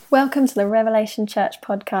Welcome to the Revelation Church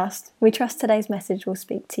podcast. We trust today's message will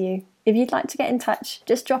speak to you. If you'd like to get in touch,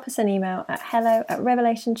 just drop us an email at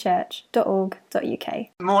hello@revelationchurch.org.uk.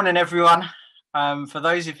 Good morning, everyone. For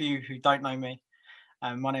those of you who don't know me,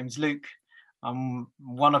 my name's Luke. I'm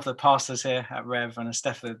one of the pastors here at Rev, and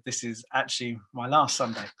Estefa, this is actually my last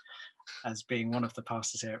Sunday as being one of the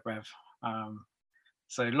pastors here at Rev.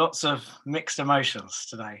 So lots of mixed emotions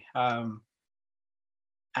today. I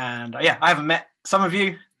haven't met some of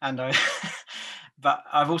you, but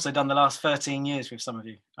I've also done the last 13 years with some of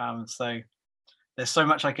you. So there's so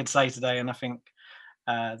much I could say today, and I think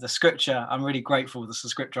the scripture, I'm really grateful this is the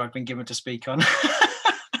scripture I've been given to speak on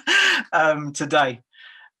today,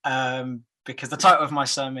 because the title of my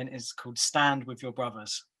sermon is called Stand With Your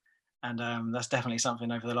Brothers, and that's definitely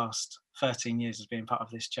something over the last 13 years as being part of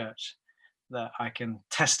this church that I can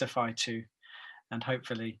testify to and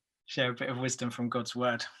hopefully share a bit of wisdom from God's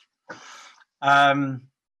word.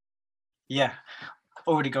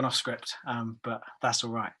 Already gone off script, but that's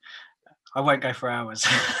all right. I won't go for hours.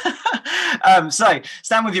 So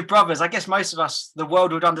stand with your brothers. I guess most of us, the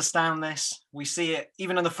world would understand this. We see it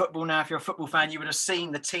even in the football now. If you're a football fan, you would have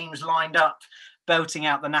seen the teams lined up, belting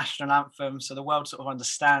out the national anthem. So the world sort of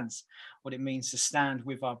understands what it means to stand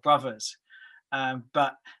with our brothers.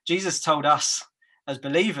 But Jesus told us as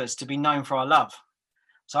believers to be known for our love.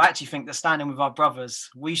 So I actually think that standing with our brothers,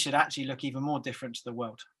 we should actually look even more different to the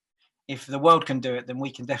world. If the world can do it, then we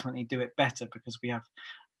can definitely do it better because we have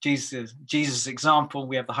Jesus' example.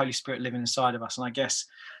 We have the Holy Spirit living inside of us. And I guess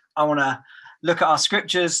I want to look at our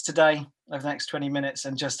scriptures today over the next 20 minutes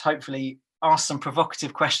and just hopefully ask some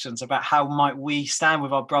provocative questions about how might we stand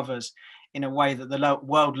with our brothers in a way that the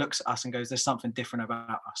world looks at us and goes, there's something different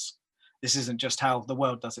about us. This isn't just how the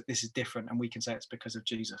world does it. This is different. And we can say it's because of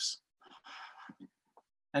Jesus.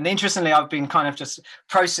 And interestingly, I've been kind of just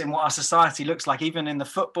processing what our society looks like. Even in the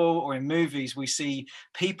football or in movies, we see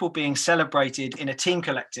people being celebrated in a team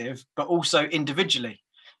collective, but also individually.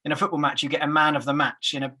 In a football match, you get a man of the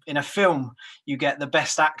match. In a film, you get the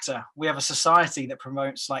best actor. We have a society that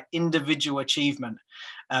promotes like individual achievement,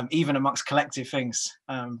 even amongst collective things.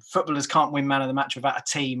 Footballers can't win man of the match without a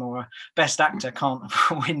team, or a best actor can't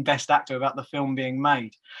win best actor without the film being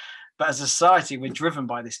made. But as a society, we're driven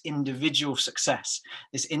by this individual success,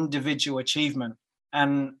 this individual achievement.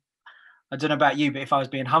 And I don't know about you, but if I was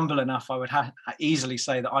being humble enough, I would easily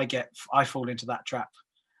say that I fall into that trap.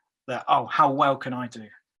 That, oh, how well can I do?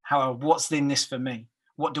 What's in this for me?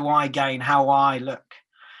 What do I gain? How I look?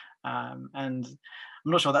 And I'm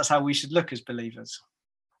not sure that's how we should look as believers.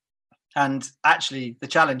 And actually, the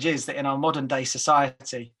challenge is that in our modern day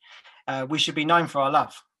society, we should be known for our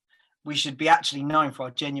love. We should be actually known for our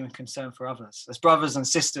genuine concern for others. As brothers and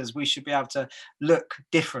sisters, we should be able to look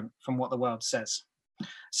different from what the world says.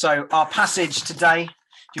 So our passage today,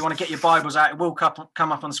 if you want to get your Bibles out, it will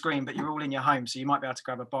come up on screen, but you're all in your home, so you might be able to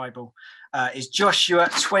grab a Bible, is Joshua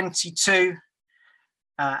 22.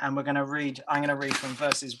 And I'm going to read from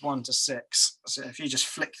verses 1 to 6. So if you just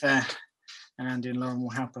flick there, and Andy and Lauren will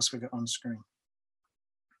help us with it on screen.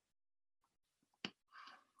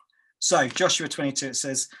 So Joshua 22, it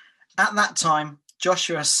says, "At that time,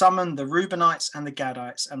 Joshua summoned the Reubenites and the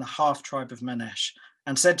Gadites and the half-tribe of Manasseh,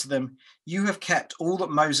 and said to them, 'You have kept all that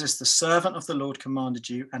Moses, the servant of the Lord, commanded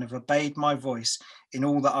you, and have obeyed my voice in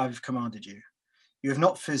all that I have commanded you. You have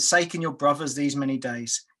not forsaken your brothers these many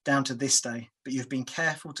days, down to this day, but you have been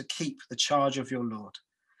careful to keep the charge of your Lord.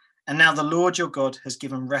 And now the Lord your God has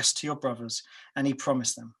given rest to your brothers, and he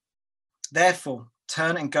promised them. Therefore,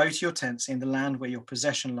 turn and go to your tents in the land where your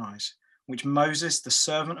possession lies, which Moses, the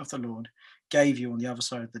servant of the Lord, gave you on the other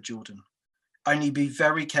side of the Jordan. Only be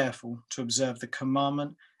very careful to observe the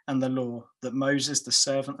commandment and the law that Moses, the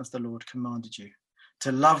servant of the Lord, commanded you,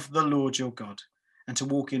 to love the Lord your God, and to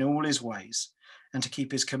walk in all his ways, and to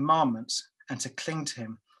keep his commandments, and to cling to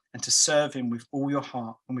him, and to serve him with all your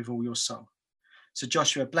heart and with all your soul.' So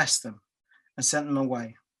Joshua blessed them and sent them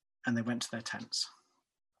away, and they went to their tents."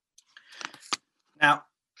 Now,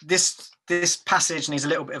 this passage needs a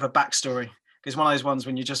little bit of a backstory, because one of those ones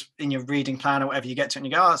when you're just in your reading plan or whatever, you get to it and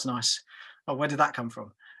you go, oh, that's nice. Oh, where did that come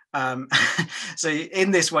from? So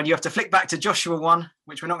in this one, you have to flick back to Joshua 1,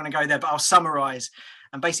 which we're not going to go there, but I'll summarize.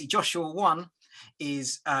 And basically Joshua 1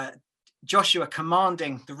 is Joshua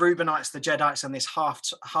commanding the Reubenites, the Gadites, and this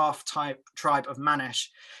half-tribe of Manasseh.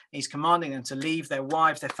 He's commanding them to leave their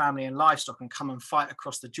wives, their family, and livestock and come and fight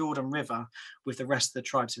across the Jordan River with the rest of the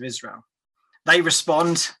tribes of Israel. They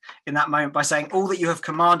respond in that moment by saying, "All that you have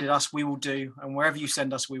commanded us, we will do, and wherever you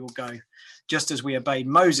send us, we will go, just as we obeyed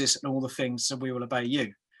Moses and all the things, so we will obey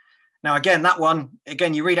you." Now, again, that one,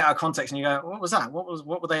 again, you read it out of context and you go, what was that?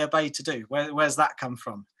 What were they obeyed to do? Where's that come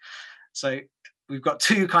from? So we've got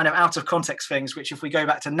two kind of out of context things, which if we go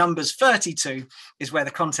back to Numbers 32 is where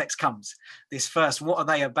the context comes. This first, what are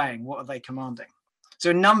they obeying? What are they commanding? So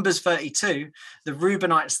in Numbers 32, the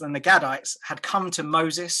Reubenites and the Gadites had come to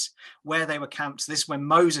Moses where they were camped. This is when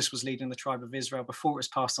Moses was leading the tribe of Israel before it was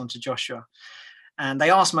passed on to Joshua. And they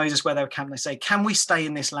asked Moses where they were camped. They say, can we stay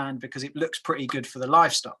in this land because it looks pretty good for the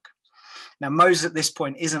livestock? Now, Moses at this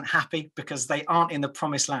point isn't happy because they aren't in the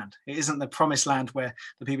promised land. It isn't the promised land where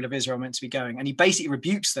the people of Israel are meant to be going. And he basically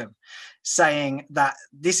rebukes them, saying that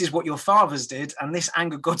this is what your fathers did. And this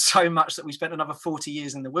angered God so much that we spent another 40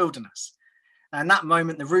 years in the wilderness. And in that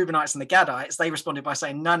moment, the Reubenites and the Gadites, they responded by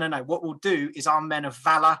saying, no. What we'll do is our men of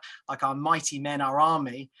valor, like our mighty men, our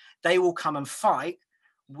army, they will come and fight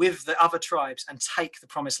with the other tribes and take the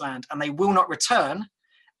promised land. And they will not return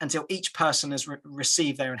until each person has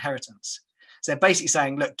received their inheritance. So they're basically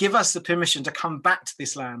saying, look, give us the permission to come back to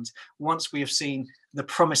this land once we have seen the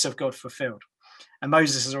promise of God fulfilled. And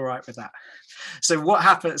Moses is all right with that. So what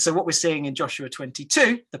happened? So what we're seeing in Joshua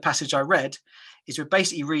 22, the passage I read, is we're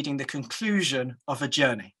basically reading the conclusion of a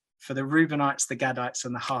journey for the Reubenites, the Gadites,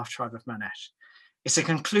 and the half tribe of Manasseh. It's a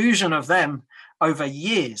conclusion of them over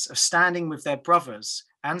years of standing with their brothers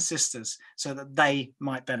and sisters so that they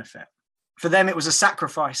might benefit. For them, it was a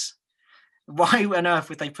sacrifice. Why on earth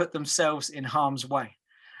would they put themselves in harm's way?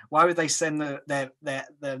 Why would they send their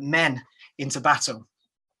men into battle?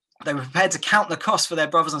 They were prepared to count the cost for their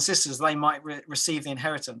brothers and sisters they might receive the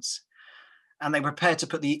inheritance. And they were prepared to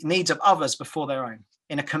put the needs of others before their own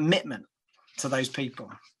in a commitment to those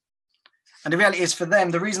people. And the reality is for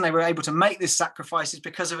them, the reason they were able to make this sacrifice is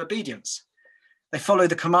because of obedience. They follow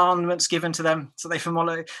the commandments given to them. So they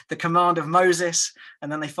follow the command of Moses,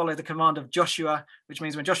 and then they follow the command of Joshua, which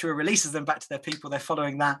means when Joshua releases them back to their people, they're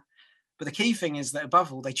following that. But the key thing is that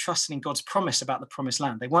above all, they trusted in God's promise about the promised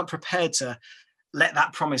land. They weren't prepared to let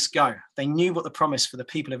that promise go. They knew what the promise for the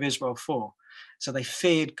people of Israel for. So they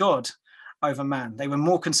feared God over man. They were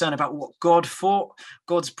more concerned about what God thought,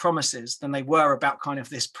 God's promises, than they were about kind of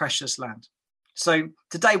this precious land. So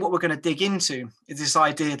today, what we're going to dig into is this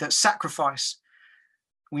idea that sacrifice,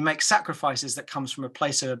 we make sacrifices that comes from a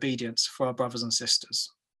place of obedience for our brothers and sisters.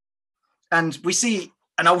 And we see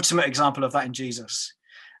an ultimate example of that in Jesus,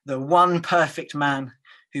 the one perfect man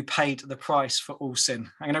who paid the price for all sin.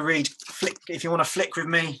 I'm going to flick, if you want to flick with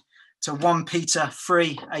me to 1 Peter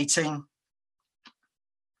 3:18.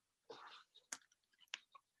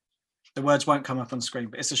 The words won't come up on screen,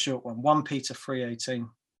 but it's a short one. 1 Peter 3:18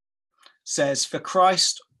 says, for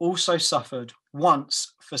Christ also suffered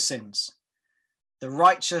once for sins, the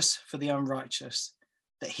righteous for the unrighteous,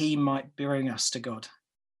 that he might bring us to God,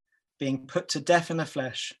 being put to death in the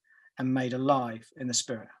flesh and made alive in the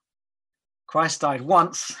spirit. Christ died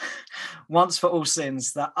once for all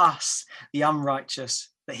sins, that us, the unrighteous,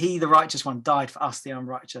 that he, the righteous one, died for us, the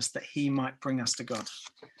unrighteous, that he might bring us to God.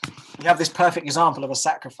 We have this perfect example of a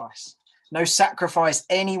sacrifice. No sacrifice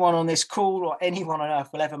anyone on this call or anyone on earth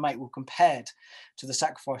will ever make will compared to the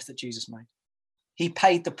sacrifice that Jesus made. He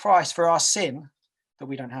paid the price for our sin that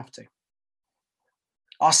we don't have to.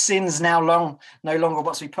 Our sins no longer,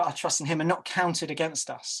 once we put our trust in him, are not counted against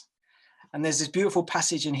us. And there's this beautiful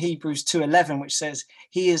passage in Hebrews 2:11 which says,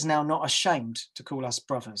 he is now not ashamed to call us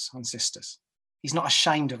brothers and sisters. He's not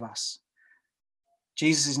ashamed of us.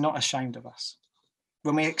 Jesus is not ashamed of us.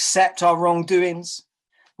 When we accept our wrongdoings,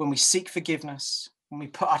 when we seek forgiveness, when we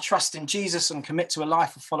put our trust in Jesus and commit to a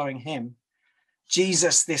life of following him,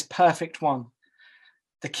 Jesus, this perfect one,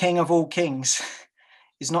 the King of all kings,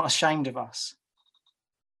 is not ashamed of us,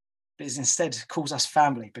 but is instead calls us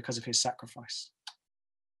family because of his sacrifice.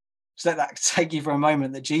 So let that take you for a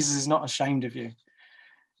moment that Jesus is not ashamed of you.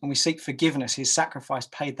 When we seek forgiveness, his sacrifice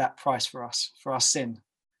paid that price for us, for our sin.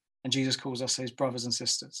 And Jesus calls us his brothers and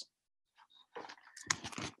sisters.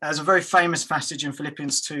 There's a very famous passage in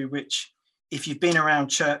Philippians 2, which if you've been around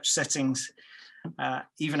church settings,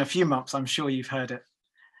 even a few months, I'm sure you've heard it.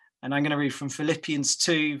 And I'm going to read from Philippians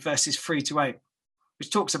 2, verses 3-8, which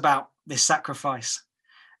talks about this sacrifice.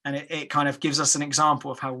 And it kind of gives us an example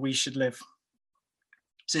of how we should live.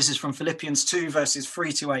 So this is from Philippians 2, verses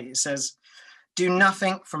 3-8. It says, do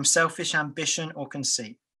nothing from selfish ambition or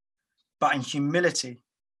conceit, but in humility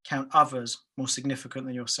count others more significant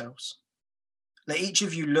than yourselves. Let each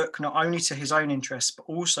of you look not only to his own interests, but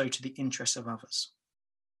also to the interests of others.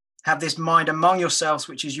 Have this mind among yourselves,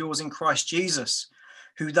 which is yours in Christ Jesus,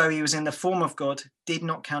 who, though he was in the form of God, did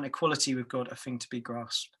not count equality with God a thing to be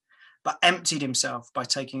grasped, but emptied himself by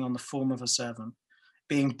taking on the form of a servant,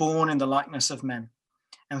 being born in the likeness of men,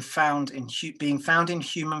 and being found in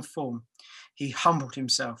human form, he humbled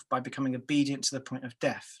himself by becoming obedient to the point of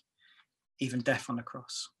death, even death on the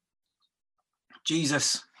cross.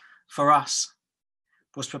 Jesus, for us,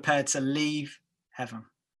 was prepared to leave heaven,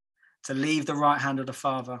 to leave the right hand of the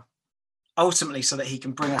Father, ultimately so that he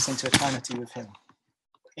can bring us into eternity with him.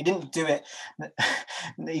 He didn't do it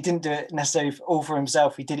necessarily all for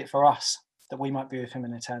himself. He did it for us, that we might be with him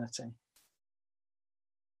in eternity.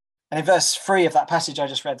 And in verse 3 of that passage I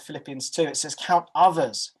just read, Philippians 2, it says, count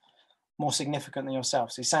others more significant than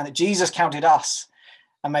yourselves. He's saying that Jesus counted us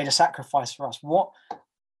and made a sacrifice for us. What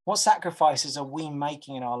sacrifices are we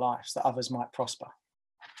making in our lives that others might prosper?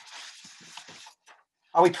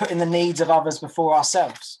 Are we putting the needs of others before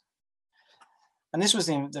ourselves? And this was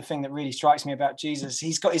the thing that really strikes me about Jesus.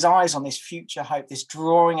 He's got his eyes on this future hope, this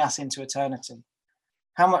drawing us into eternity.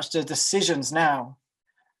 How much do decisions now,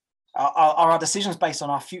 are our decisions based on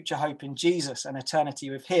our future hope in Jesus and eternity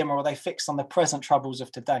with him, or are they fixed on the present troubles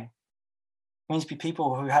of today? We need to be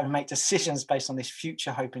people who have to make decisions based on this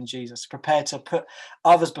future hope in Jesus, prepared to put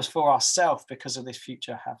others before ourselves because of this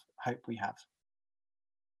future hope we have.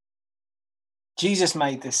 Jesus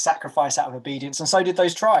made this sacrifice out of obedience, and so did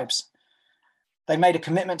those tribes. They made a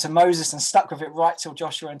commitment to Moses and stuck with it right till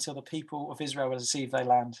Joshua, until the people of Israel received their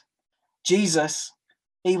land. Jesus,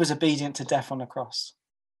 he was obedient to death on the cross.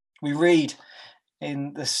 We read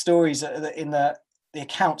in the stories, in the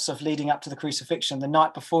accounts of leading up to the crucifixion, the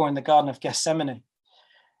night before in the Garden of Gethsemane,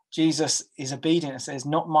 Jesus is obedient and says,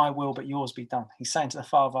 not my will, but yours be done. He's saying to the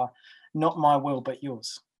Father, not my will, but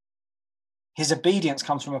yours. His obedience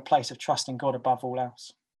comes from a place of trusting God above all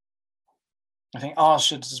else. I think ours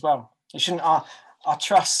should as well. It shouldn't, our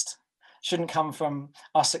trust shouldn't come from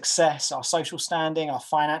our success, our social standing, our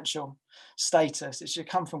financial status. It should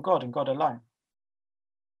come from God and God alone.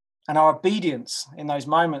 And our obedience in those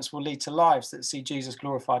moments will lead to lives that see Jesus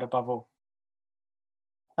glorified above all.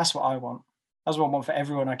 That's what I want. That's what I want for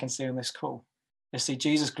everyone I can see on this call, is see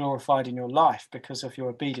Jesus glorified in your life because of your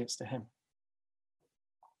obedience to him.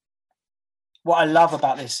 What I love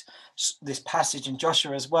about this passage in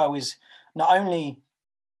Joshua as well is not only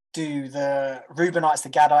do the Reubenites, the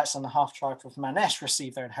Gadites, and the half-tribe of Manasseh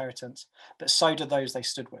receive their inheritance, but so do those they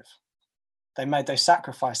stood with. They made those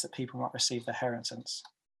sacrifices that people might receive their inheritance.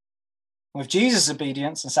 With Jesus'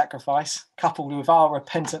 obedience and sacrifice, coupled with our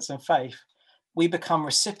repentance and faith, we become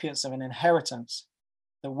recipients of an inheritance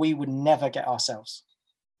that we would never get ourselves.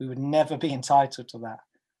 We would never be entitled to that,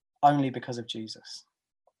 only because of Jesus.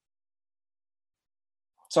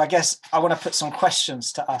 So I guess I want to put some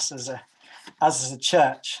questions to us as a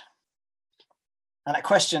church. And that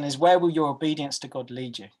question is, where will your obedience to God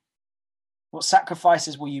lead you? What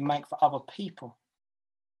sacrifices will you make for other people?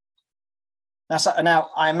 Now,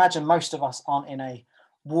 I imagine most of us aren't in a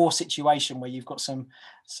war situation where you've got some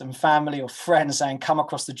family or friends saying, come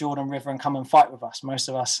across the Jordan River and come and fight with us. Most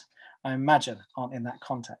of us, I imagine, aren't in that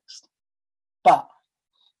context. But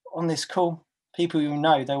on this call, people you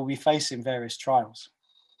know, they will be facing various trials.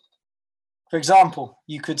 For example,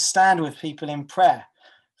 you could stand with people in prayer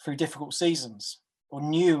through difficult seasons or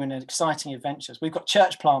new and exciting adventures. We've got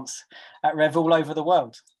church plants at Rev all over the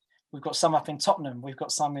world. We've got some up in Tottenham. We've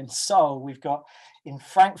got some in Seoul. We've got in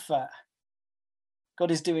Frankfurt.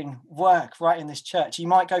 God is doing work right in this church. You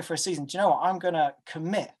might go for a season. Do you know what? I'm going to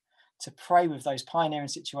commit to pray with those pioneering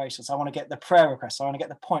situations. I want to get the prayer requests. I want to get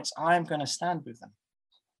the points. I'm going to stand with them.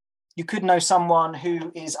 You could know someone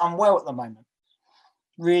who is unwell at the moment,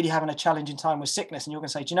 really having a challenging time with sickness. And you're going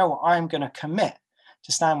to say, do you know what? I'm going to commit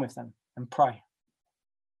to stand with them and pray.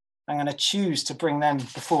 I'm going to choose to bring them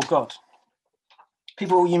before God.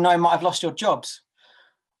 People you know might have lost your jobs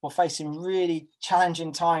or facing really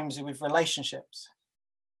challenging times with relationships.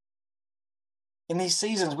 In these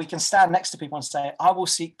seasons, we can stand next to people and say, I will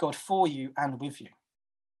seek God for you and with you.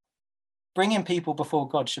 Bringing people before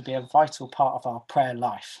God should be a vital part of our prayer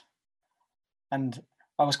life. And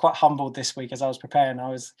I was quite humbled this week as I was preparing. I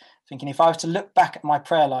was thinking, if I was to look back at my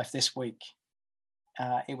prayer life this week,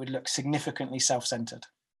 it would look significantly self-centered,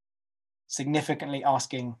 significantly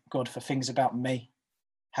asking God for things about me.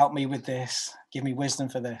 Help me with this. Give me wisdom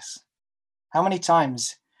for this. How many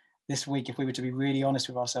times this week, if we were to be really honest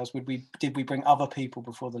with ourselves, did we bring other people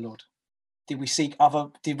before the Lord? Did we seek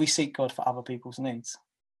God for other people's needs?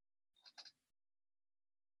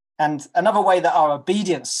 And another way that our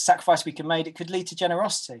obedience, sacrifice we can make, it could lead to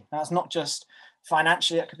generosity. Now, it's not just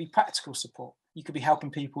financially, it could be practical support. You could be helping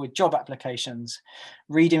people with job applications,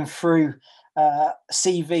 reading through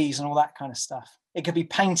CVs and all that kind of stuff. It could be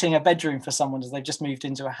painting a bedroom for someone as they've just moved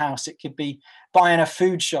into a house. It could be buying a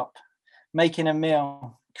food shop, making a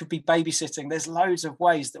meal, could be babysitting. There's loads of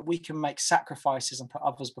ways that we can make sacrifices and put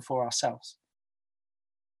others before ourselves.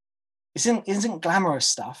 It isn't glamorous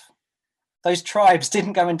stuff. Those tribes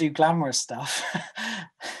didn't go and do glamorous stuff.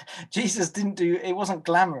 Jesus it wasn't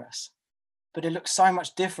glamorous, but it looked so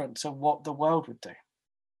much different to what the world would do.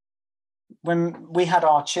 When we had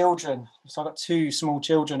our children, so I've got 2 small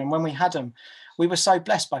children, and when we had them, we were so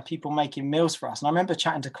blessed by people making meals for us. And I remember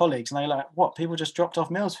chatting to colleagues and they were like, what, people just dropped off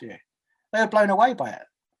meals for you? They were blown away by it.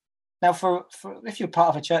 Now, for if you're part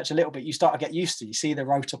of a church a little bit, you start to get used to, you see the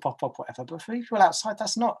rota pop up, whatever. But for people outside,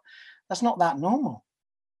 that's not that normal.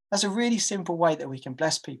 That's a really simple way that we can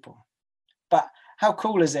bless people. But how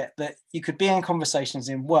cool is it that you could be in conversations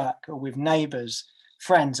in work or with neighbours,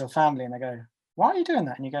 friends or family, and they go, why are you doing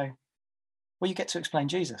that? And you go, well, you get to explain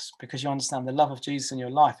Jesus because you understand the love of Jesus in your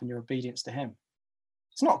life and your obedience to him.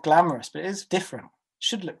 It's not glamorous, but it is different. It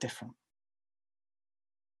should look different.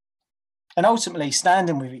 And ultimately,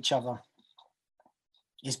 standing with each other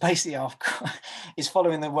is basically is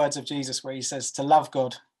following the words of Jesus where he says to love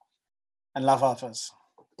God and love others.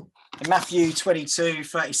 In Matthew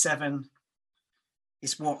 22:37,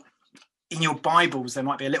 it's what in your Bibles, there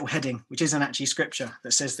might be a little heading, which isn't actually scripture,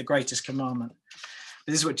 that says the greatest commandment.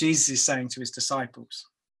 But this is what Jesus is saying to his disciples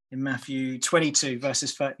in Matthew 22,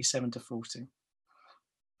 verses 37 to 40.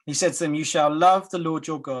 He said to them, you shall love the Lord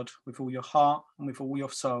your God with all your heart and with all your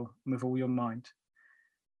soul and with all your mind.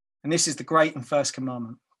 And this is the great and first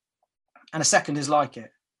commandment. And a second is like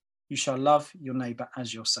it. You shall love your neighbour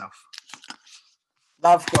as yourself.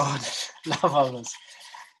 Love God, love others.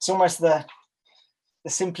 It's almost the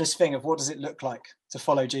simplest thing of what does it look like to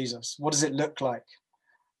follow Jesus? What does it look like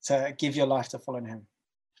to give your life to following him?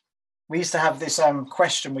 We used to have this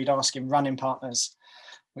question we'd ask in running partners,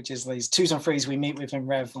 which is these 2s and 3s we meet with in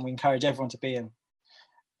Rev and we encourage everyone to be in.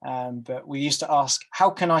 But we used to ask, how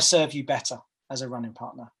can I serve you better as a running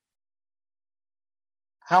partner?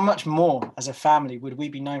 How much more as a family would we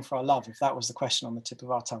be known for our love if that was the question on the tip of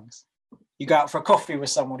our tongues? You go out for a coffee with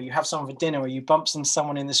someone, or you have someone for dinner, or you bump into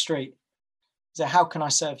someone in the street. So how can I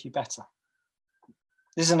serve you better?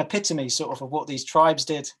 This is an epitome sort of what these tribes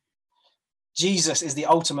did. Jesus is the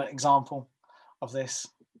ultimate example of this.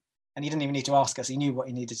 And he didn't even need to ask us. He knew what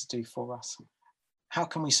he needed to do for us. How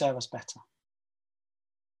can we serve us better?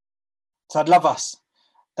 So I'd love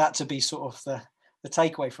that to be sort of the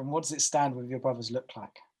takeaway from what does it stand with your brothers look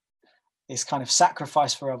like? This kind of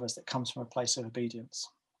sacrifice for others that comes from a place of obedience.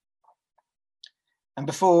 And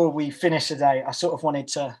before we finish today, I sort of wanted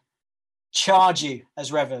to charge you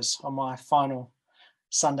as Revers on my final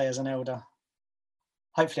Sunday as an elder.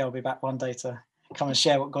 Hopefully I'll be back one day to come and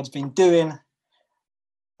share what God's been doing.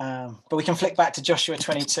 But we can flick back to Joshua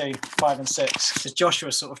 22, 5 and 6, because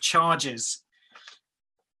Joshua sort of charges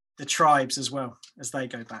the tribes as well as they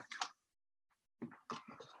go back.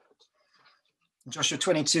 Joshua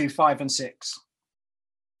 22, 5 and 6.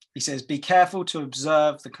 He says, be careful to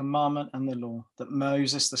observe the commandment and the law that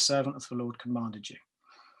Moses, the servant of the Lord, commanded you.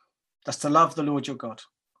 That's to love the Lord your God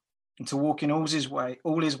and to walk in all his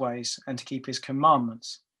ways and to keep his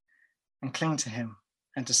commandments and cling to him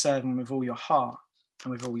and to serve him with all your heart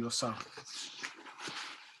and with all your soul.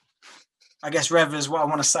 I guess, Revers, what I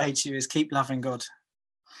want to say to you is keep loving God.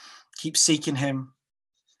 Keep seeking him.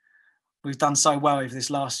 We've done so well over this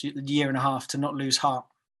last year and a half to not lose heart.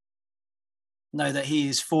 Know that he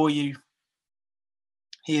is for you.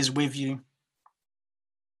 He is with you.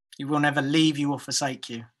 He will never leave you or forsake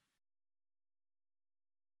you.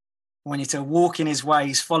 I want you to walk in his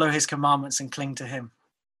ways, follow his commandments and cling to him.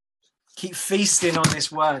 Keep feasting on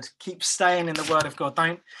this word. Keep staying in the word of God.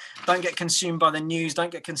 Don't get consumed by the news.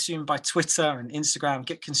 Don't get consumed by Twitter and Instagram.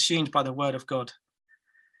 Get consumed by the word of God.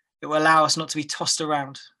 It will allow us not to be tossed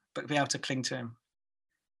around, but be able to cling to him.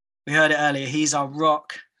 We heard it earlier. He's our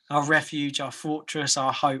rock, our refuge, our fortress,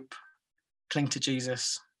 our hope. Cling to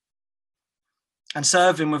Jesus and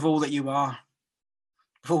serve him with all that you are,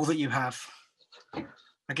 with all that you have.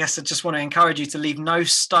 I guess I just want to encourage you to leave no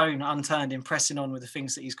stone unturned in pressing on with the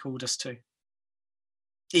things that he's called us to.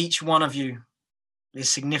 Each one of you is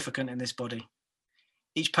significant in this body.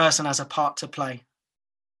 Each person has a part to play.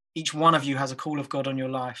 Each one of you has a call of God on your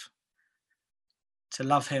life to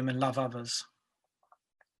love him and love others.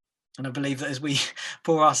 And I believe that as we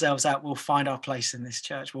pour ourselves out, we'll find our place in this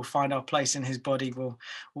church. We'll find our place in his body.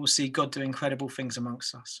 We'll see God do incredible things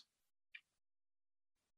amongst us.